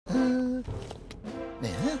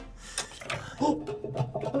Yeah.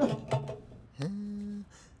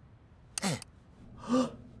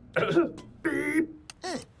 Beep,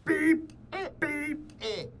 beep, beep,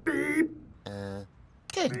 beep.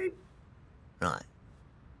 Good. Right.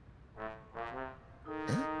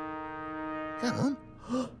 Come on.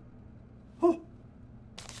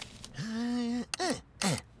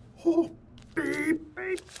 Beep,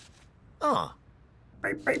 beep, Oh.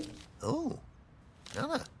 beep, beep, Oh.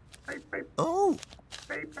 Another. beep, beep, Oh.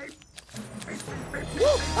 beep, beep, beep, beep.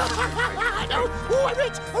 No! Oh, I'm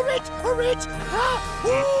rich! I'm rich! I'm rich! Ah!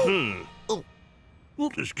 Oh.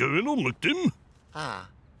 What is going on, McDim?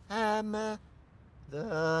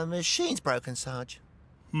 The machine's broken, Sarge.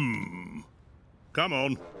 Come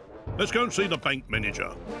on. Let's go and see the bank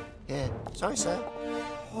manager. Yeah, sorry, sir.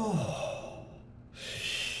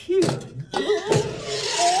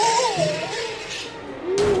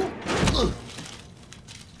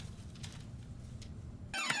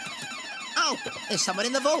 Oh, there's someone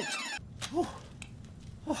in the vault.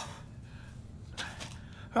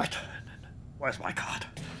 Right. Where's my card?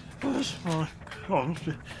 Where's my card?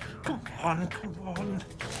 Come on, come on.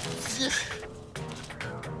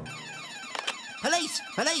 Police!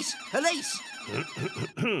 Police! Police!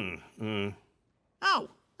 Oh,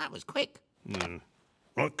 that was quick.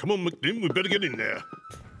 Right, come on, McDim, we better get in there.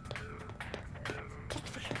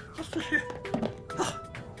 What's this here?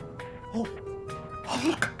 Oh,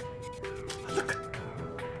 look. Look.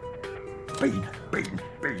 Bean, bean,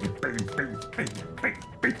 bean, bean, bean, bean, bean,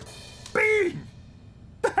 bean. Bean!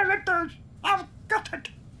 There it is! I've got it!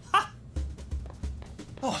 Ha!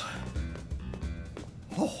 Oh.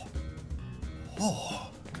 Oh.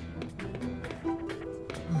 Oh.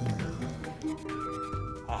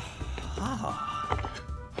 Aha.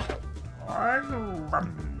 I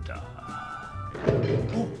wonder.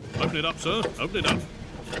 Oh, open it up, sir. Open it up.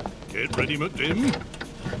 Get ready, McDim.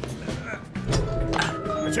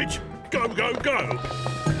 That's it. Go, go, go.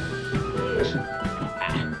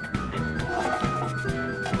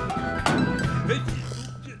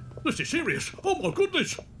 This is serious. Oh, my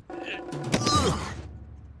goodness.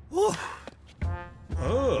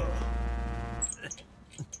 Oh.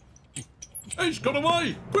 He's got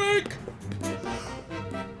away. Quick.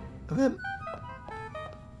 Go.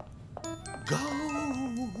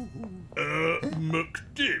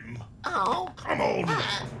 McDim. Oh. Come on.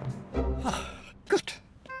 Good.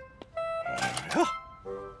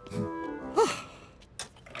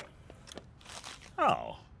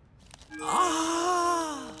 Oh.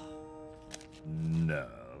 Ah. No.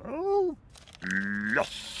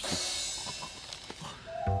 Yes.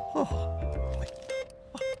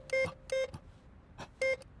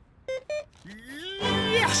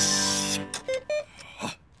 Yes.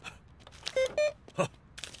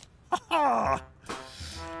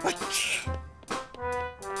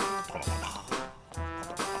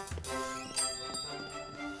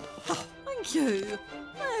 Thank you.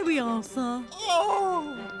 There we are, sir.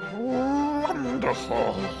 Oh,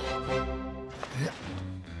 wonderful.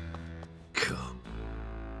 Cool.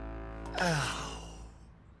 Oh.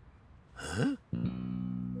 Huh?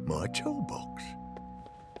 My toolbox.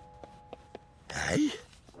 Hey?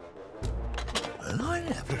 Well, I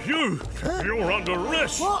never... You! Huh? You're under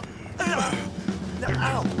arrest! What?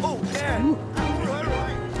 Ow! Oh, yeah. Right,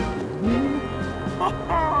 right.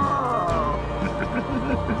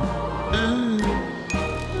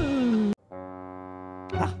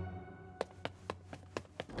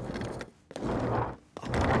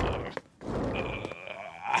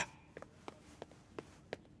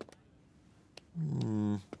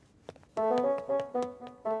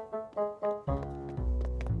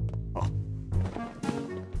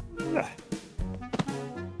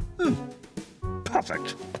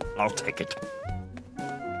 Perfect. I'll take it.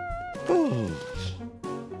 Oh.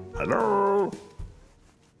 Hello?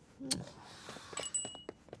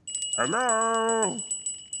 Hello?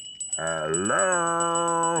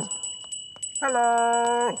 Hello?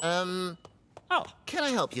 Hello? Oh, can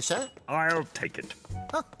I help you, sir? I'll take it.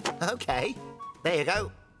 Oh, okay. There you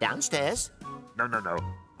go. Downstairs. No, no, no.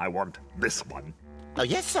 I want this one. Oh,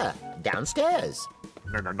 yes, sir. Downstairs.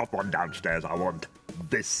 No, no, not one downstairs. I want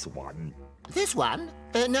this one. This one?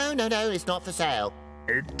 No, it's not for sale.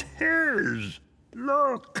 It is.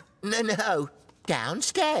 Look. No.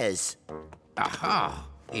 Downstairs. Aha!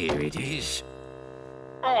 Here it is.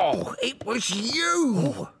 Oh, it was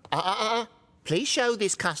you! Please show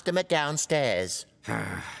this customer downstairs.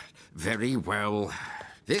 Very well.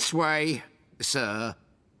 This way, sir.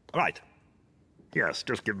 Right. Yes,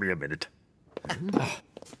 just give me a minute.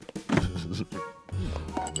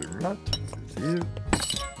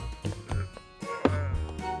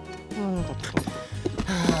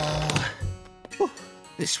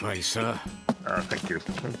 This way, sir. Thank you.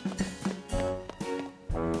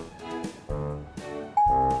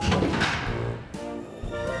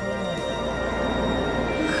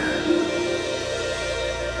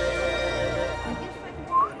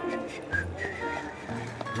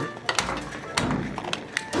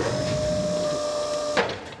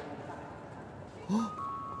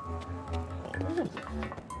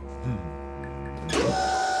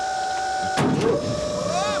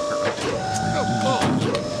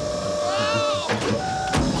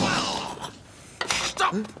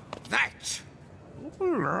 Stop that! All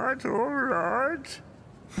right, all right.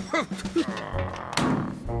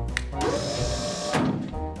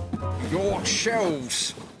 Your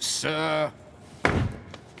shelves, sir.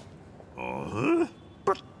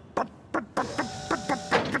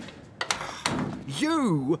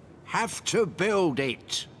 You have to build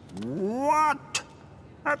it. What?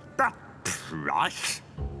 At that price?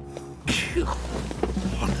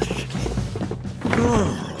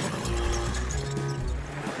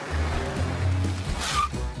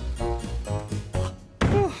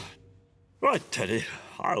 Right, Teddy.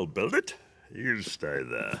 I'll build it. You stay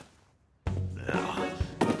there. Now.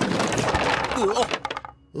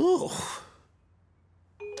 Oh.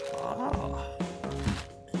 Ah.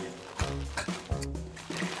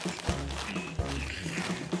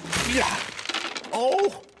 Yeah.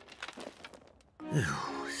 Oh.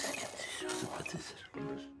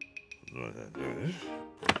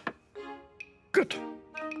 Good.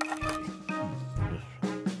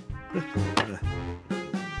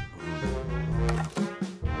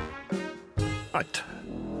 Right.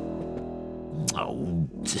 Oh,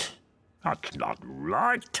 that's not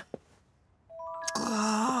right.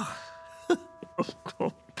 Ah.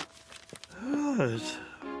 Right.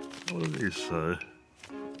 What do you say?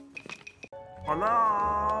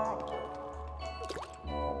 Hello?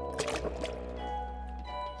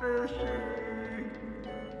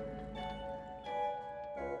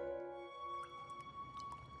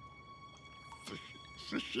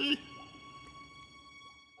 Fishy?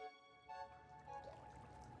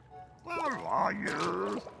 Where are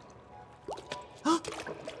you? Huh?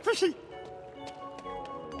 Fishy!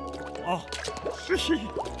 Oh, Fishy!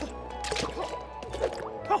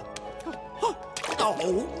 Oh, oh,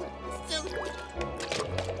 oh.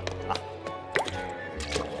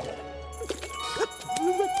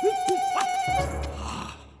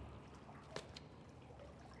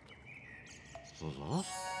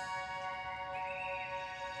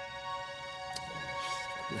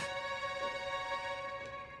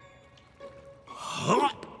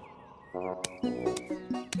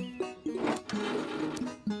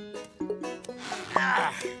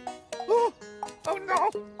 Oh no!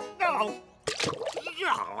 No!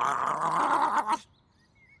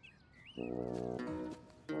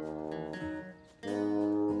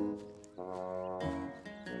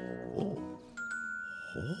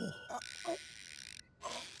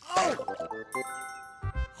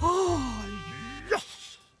 Oh,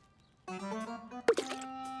 yes!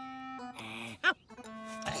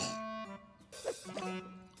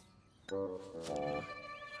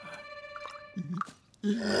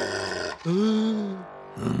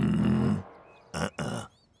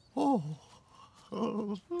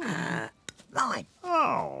 Line.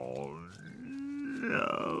 Oh, no.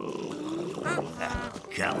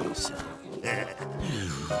 Come on, sir.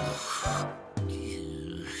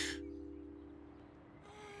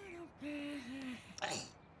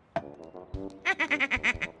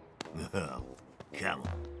 Oh, come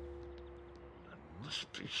on. There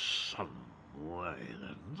must be some way.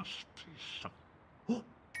 There must be some... Oh.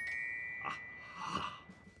 Aha.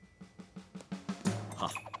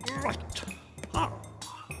 Ah, right. Ah.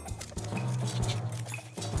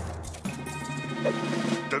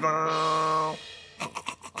 Ta-da!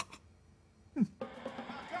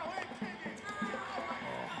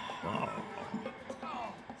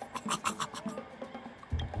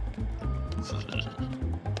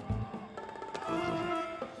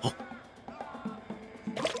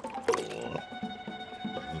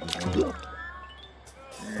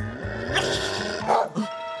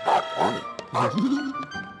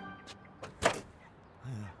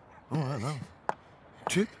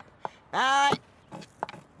 Chip? Bye.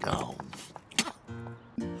 No.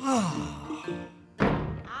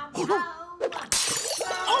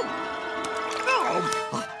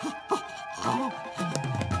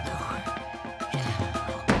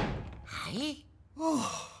 Hey?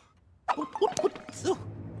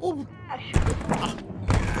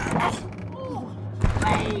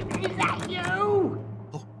 Babe, is that you?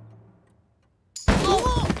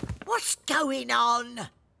 Oh, what's going on?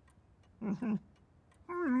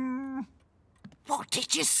 What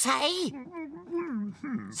did you say?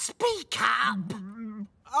 Speak up.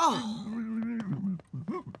 Oh.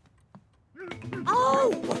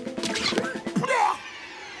 Oh.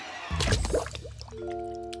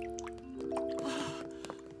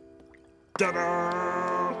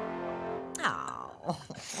 Ta-da! Oh.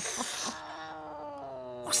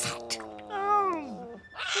 What's that?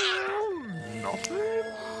 Nothing.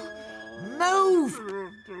 Move.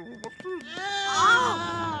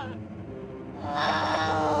 Oh.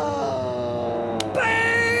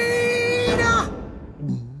 Bean!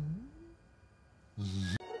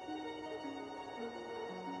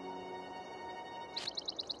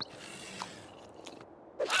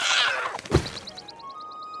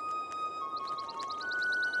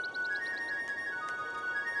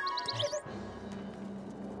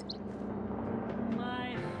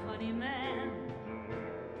 My funny man,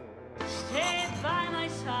 stay by my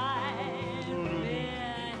side.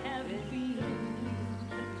 Where have you been?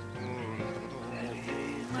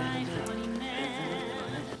 My funny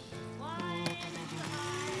man, why did you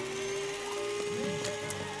hide?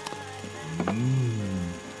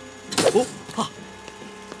 Oh, ah.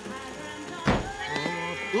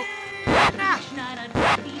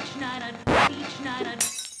 Each night,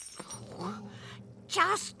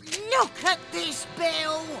 Just look at this,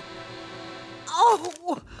 Bill. Oh.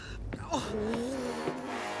 Oh.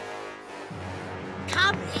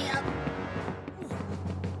 Come here.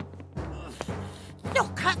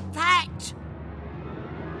 Look at that.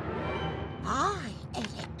 My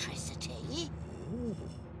electricity.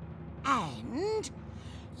 And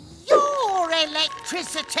your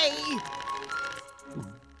electricity.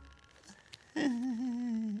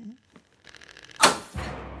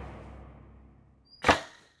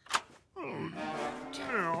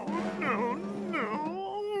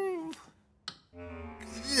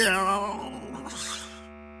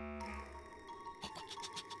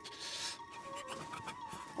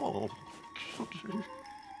 Oh,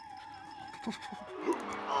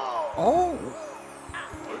 Oh.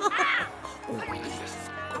 Oh, yes.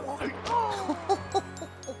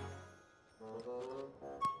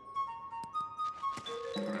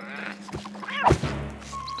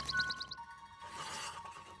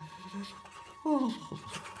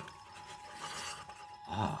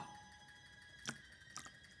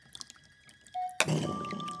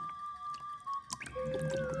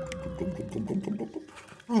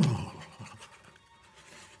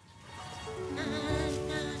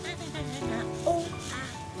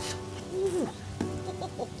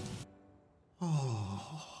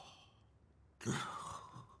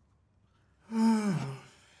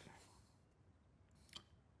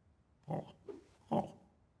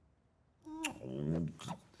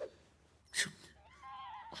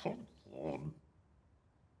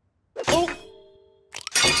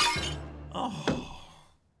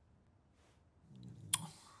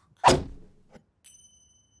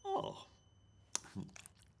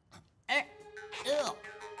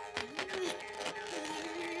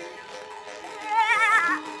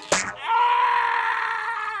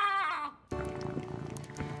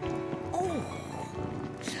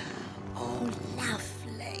 Oh,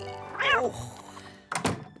 lovely. Oh.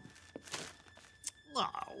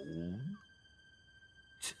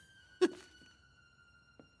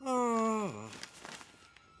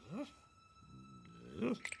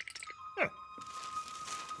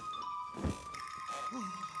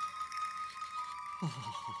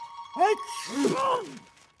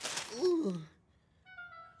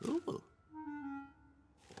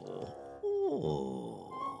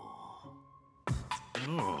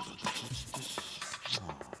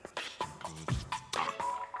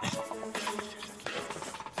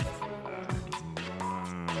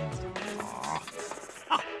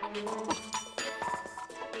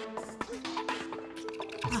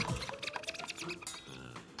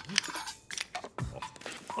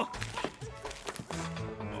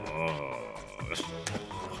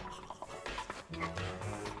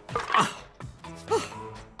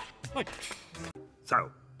 So,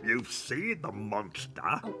 you see the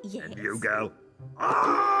monster, yes. and you go,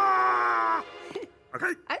 ah!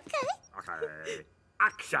 Okay? Okay. Okay.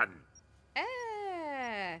 Action!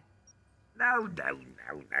 No, no,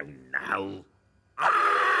 no, no, no.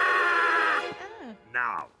 Ah!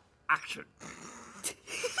 Now, action.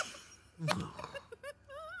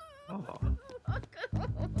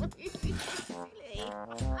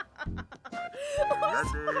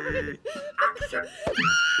 Ready, action.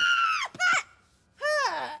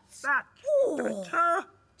 Hurts. That better.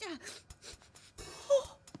 Oh,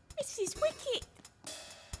 this is wicked.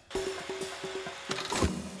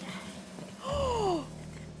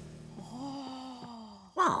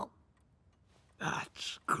 Well,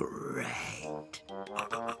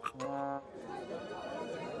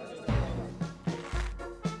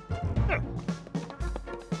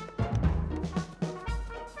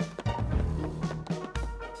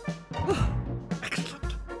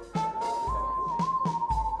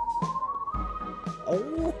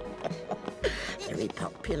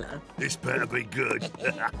 popular. This better be good.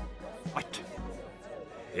 Right.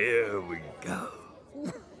 Here we go.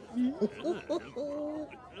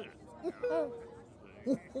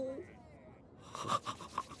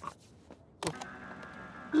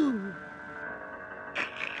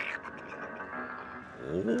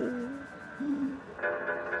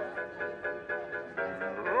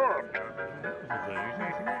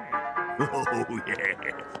 Oh,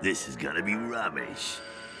 yeah. This is gonna be rubbish.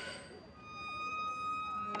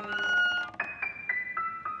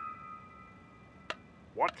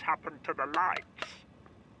 What's happened to the lights?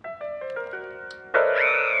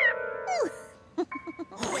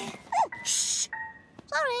 Shh!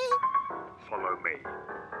 Sorry. Follow me.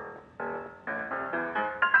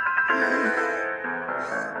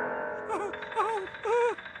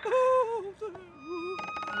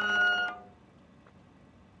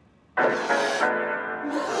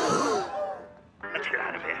 Let's get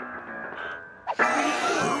out of here.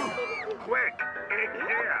 Quick, in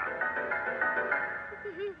here.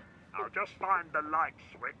 I'll just find the light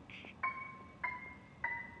switch.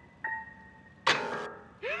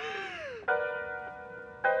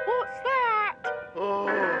 What's that?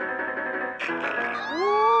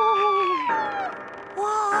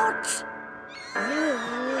 What?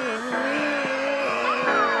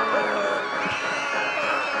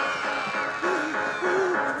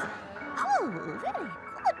 Oh, very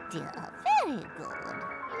good, dear. Very good.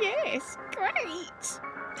 Yes, great.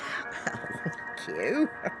 Thank you.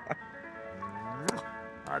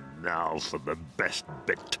 And now for the best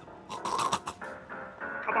bit.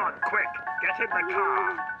 Come on, quick, get in the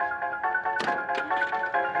car.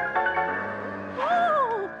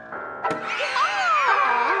 Oh!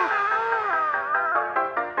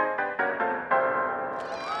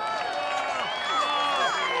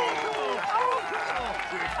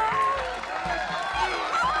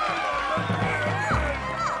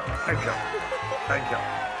 Thank you. Thank you.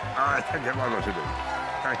 I think it was what to do.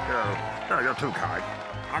 Thank you. No, you're too kind.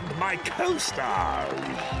 And my co-stars.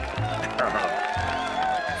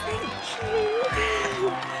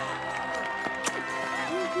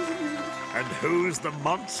 And who's the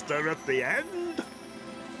monster at the end?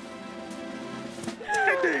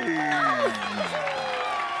 Teddy!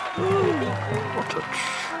 What a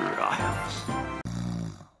triumph.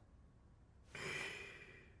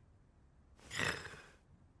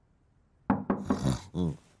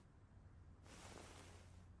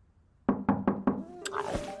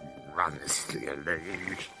 Runs to your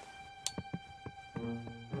legs.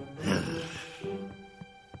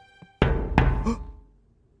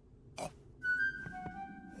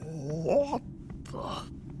 What the?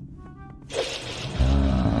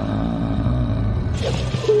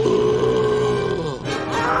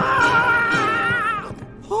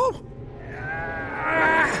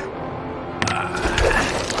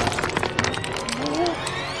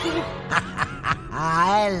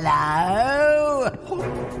 Hello.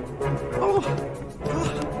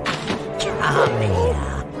 Come here.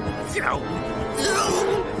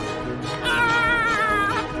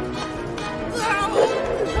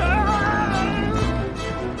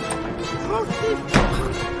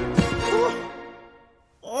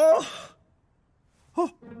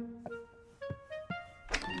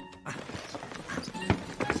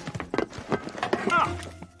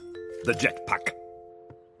 The jetpack.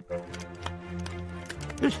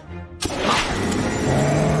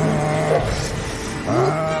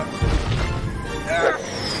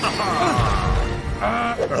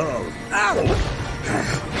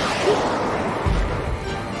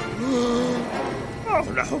 Oh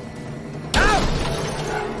no.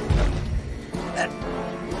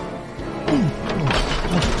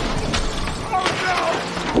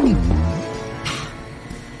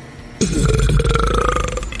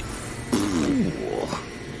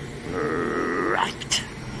 Right.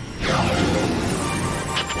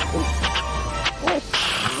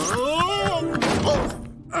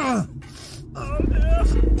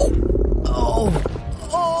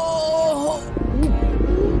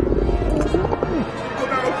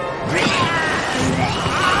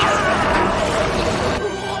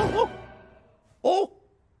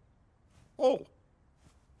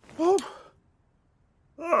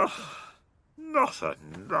 Not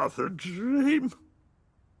another dream.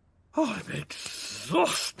 I'm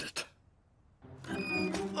exhausted.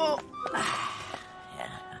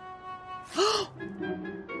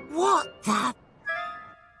 What the?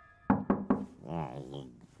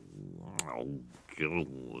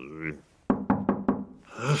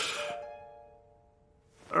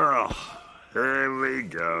 Oh, here we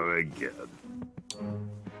go again.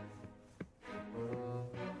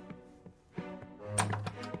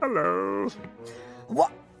 Hello.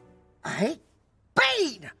 What?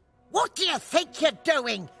 What do you think you're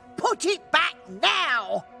doing? Put it back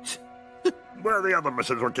now! Where are the other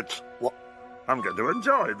Mrs. Ricketts? What? I'm going to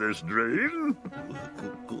enjoy this dream.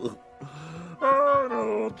 Oh,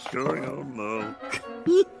 no, what's going on now?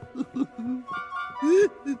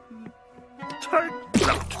 Take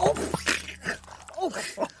that!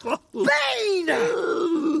 Bean!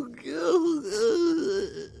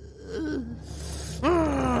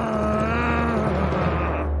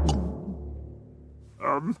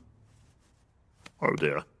 Oh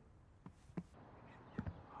dear.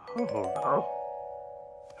 Oh no.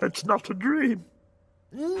 It's not a dream.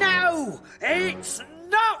 No, it's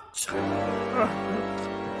not!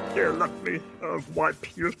 Here, let me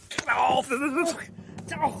wipe you off.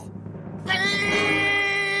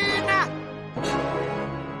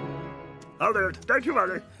 Oh there, don't you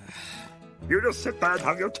worry. You just sit there and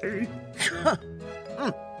have your tea.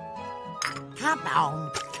 Come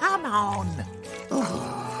on, come on.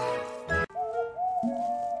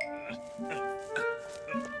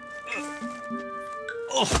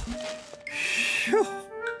 Phew.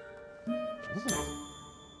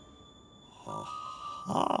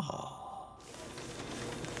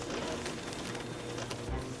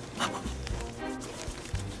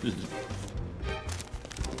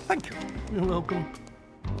 Thank you. You're welcome.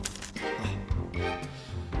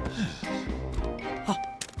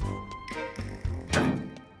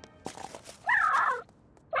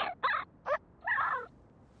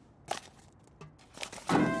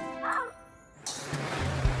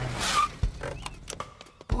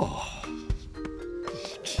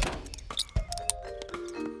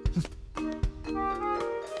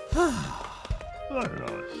 Very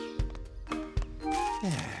nice.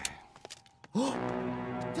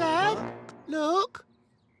 Dad, look.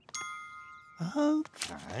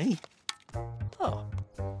 Okay. Oh.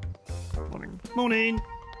 Morning. Morning.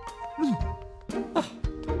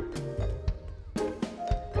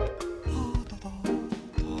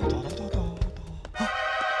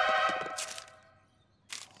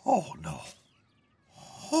 Oh no.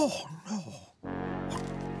 Oh no.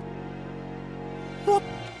 What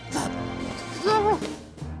the?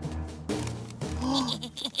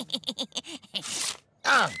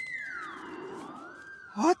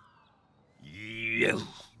 What? You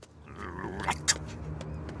rat.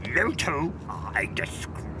 You two are a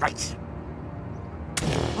disgrace.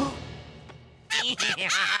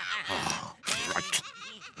 Right.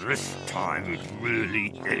 This time it really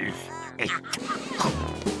is it.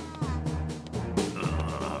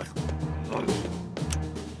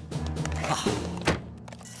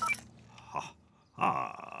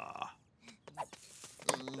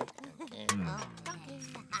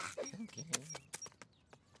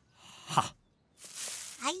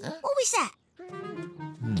 Hey, what was that?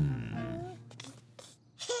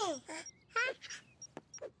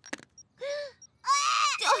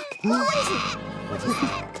 What is it?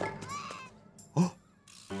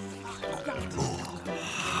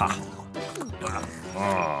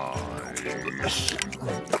 Yes.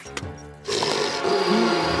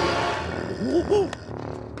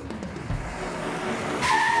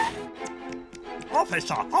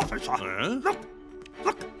 Officer! Look!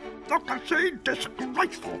 I say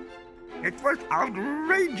disgraceful. It was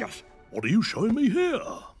outrageous. What are you showing me here?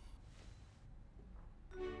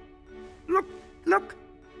 Look.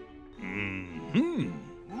 Hmm.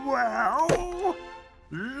 Well,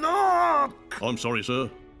 look. I'm sorry, sir.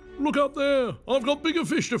 Look up there. I've got bigger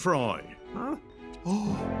fish to fry. Huh?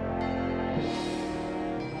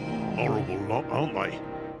 Horrible lot, aren't they?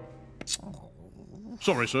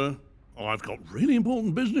 Sorry, sir. I've got really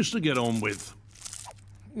important business to get on with.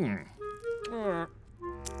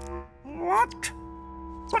 What?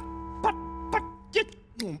 But it...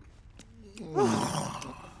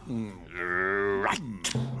 Right.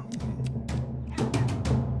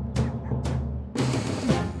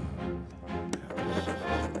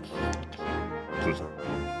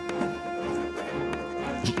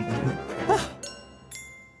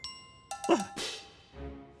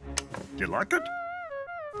 Do you like it?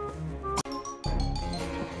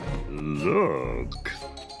 Look.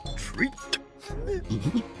 Treat. There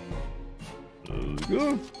you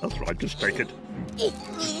go. That's right, just take it.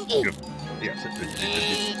 Yes,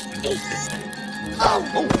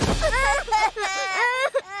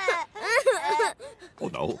 Oh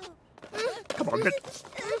no. Come on, get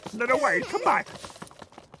away. Come back.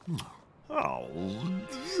 Oh.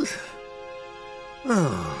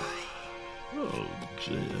 Oh,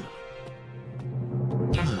 dear.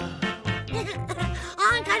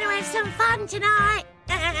 I'm going to have some fun tonight.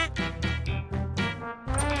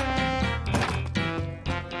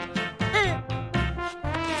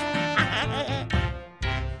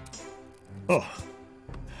 Oh.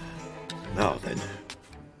 Now then,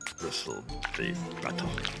 this'll be better.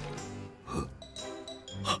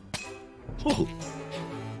 Oh.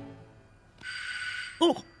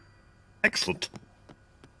 Oh. Excellent.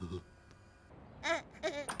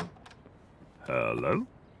 Hello?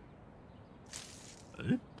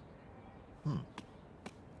 Eh?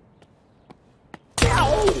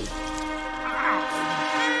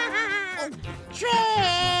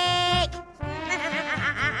 Trick!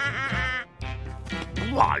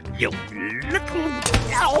 Why, you little...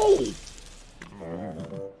 Ow!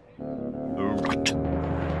 Right.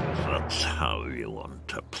 That's how you want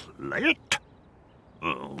to play it.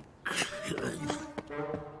 Okay. Okay.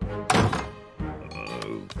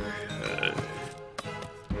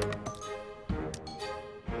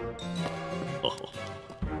 Oh.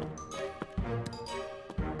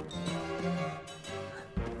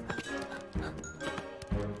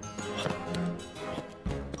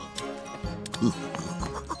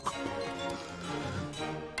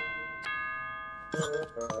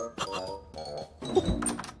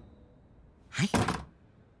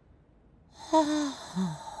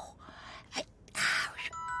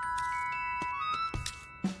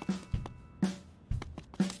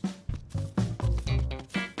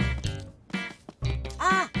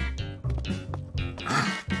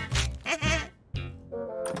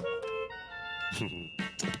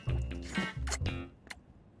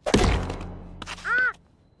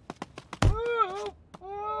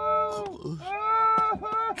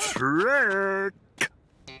 Trick!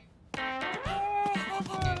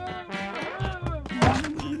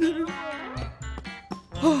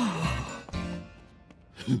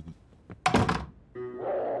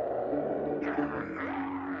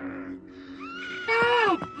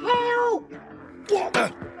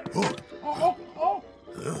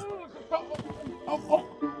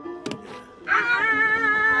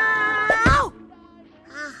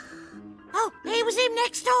 Oh, it was him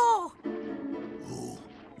next door.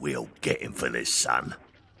 We'll get him for this, son.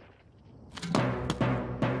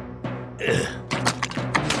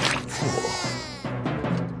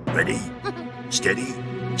 Ready, steady,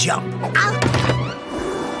 jump.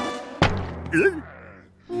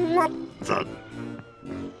 What the?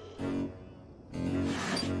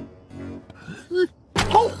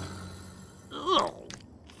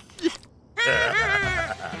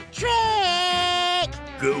 Trick!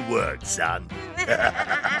 Good work, son.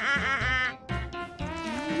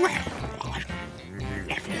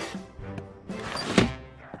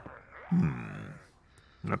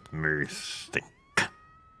 Let me think.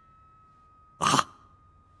 Ah,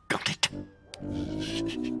 got it.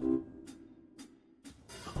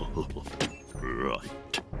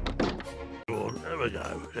 Right. Oh, there we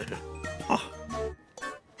go.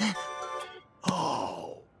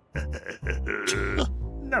 Oh.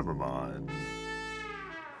 Never mind.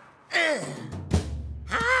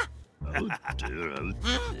 Oh dear, oh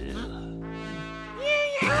dear.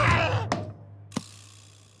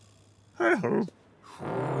 Hey-ho.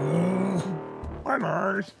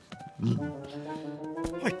 Bye-bye.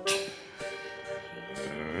 Right.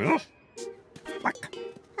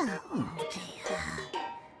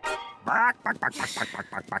 Back.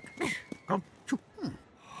 Back. Come.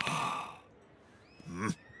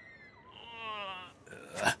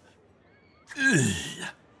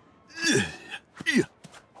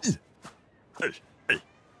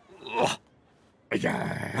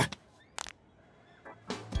 Yeah.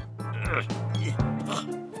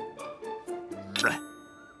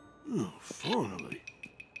 Oh, finally.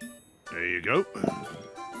 There you go.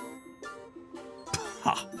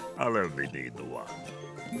 Ha! I'll only need the one.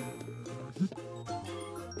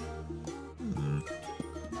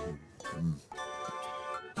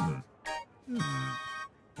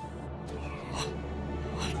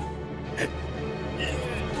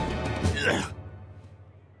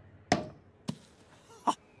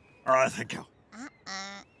 All right, thank you.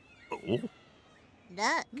 Oh. Look.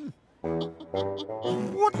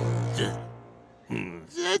 What the?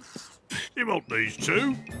 You want these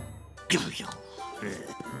two?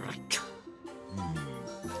 Right.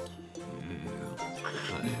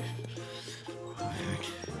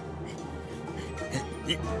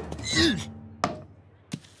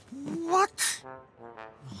 What?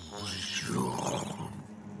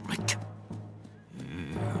 Right.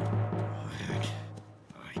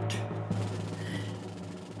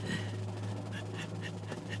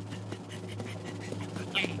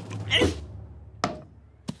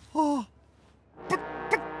 Oh.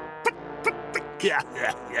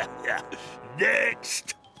 Yeah.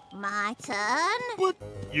 Next. My turn. What?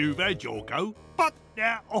 You've had your go, but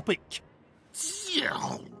now up it.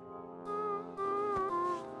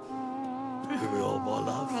 Here we are, my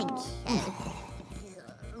love.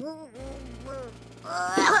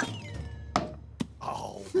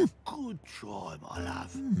 Oh, good try, my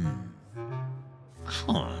love.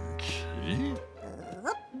 Crunchy.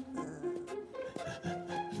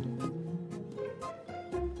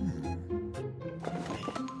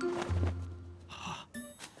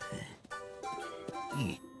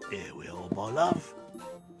 Here we are, my love.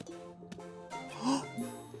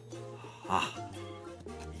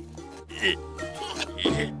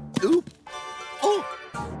 Oop. Oh!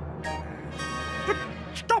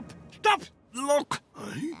 Stop! Stop! Look!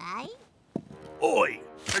 Aye? Oi!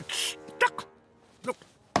 It's stuck! Look!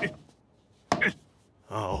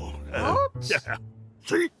 Oh, yeah.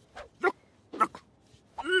 See? Look! Look!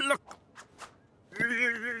 Look!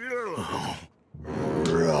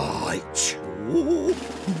 Right. Ooh.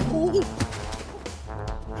 Ooh.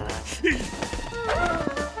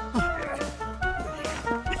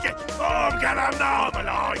 I'm gonna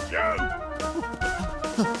normalise you!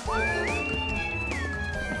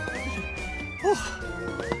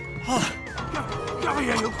 Come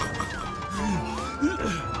here, you!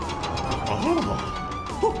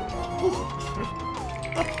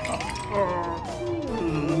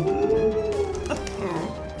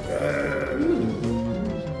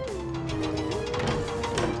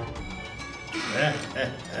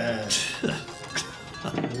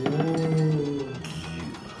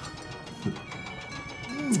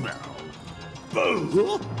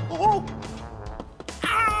 Oh!